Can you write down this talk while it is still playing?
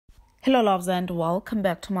Hello loves and welcome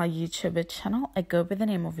back to my YouTube channel. I go by the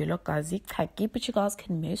name of Vilokazi Kaki, but you guys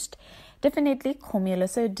can most definitely call me Ella.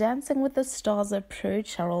 So Dancing with the Stars pro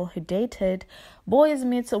Cheryl, who dated Boys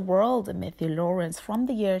Meets World Mathew Lawrence from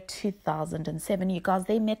the year 2007. You guys,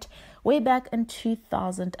 they met way back in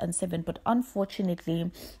 2007, but unfortunately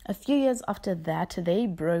a few years after that they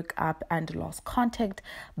broke up and lost contact,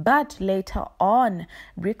 but later on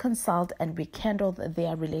reconciled and rekindled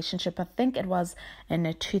their relationship. I think it was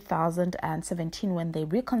in 2017 when they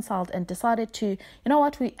reconciled and decided to,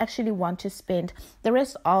 we actually want to spend the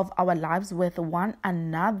rest of our lives with one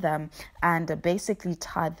another, and basically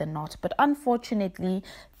tied the knot. But unfortunately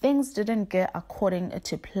things didn't go according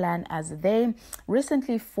to plan, as they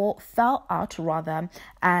recently fell out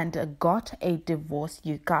and got a divorce,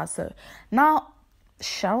 you guys. So now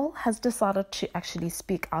Cheryl has decided to actually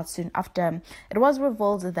speak out soon after it was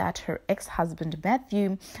revealed that her ex-husband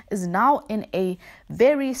Mathew is now in a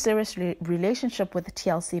very serious relationship with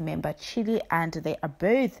TLC member Chilli, and they are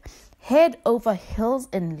both head over heels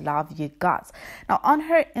in love, you guys. Now on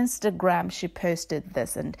her Instagram she posted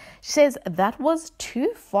this, and she says that was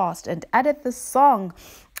too fast, and added the song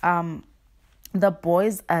The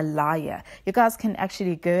Boy's a Liar. You guys can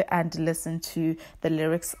actually go and listen to the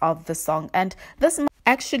lyrics of the song, and this might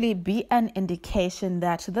actually be an indication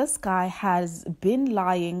that this guy has been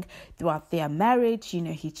lying throughout their marriage.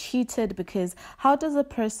 He cheated, because how does a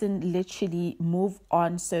person literally move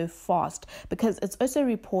on so fast? Because it's also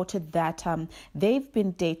reported that they've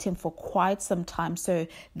been dating for quite some time, so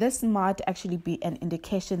this might actually be an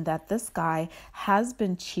indication that this guy has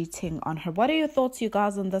been cheating on her. What are your thoughts, you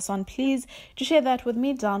guys, on this one? Please do share that with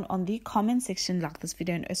me down on the comment section. Like this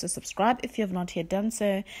video and also subscribe if you have not yet done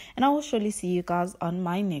so, and I will surely see you guys on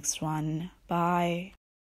my next one. Bye.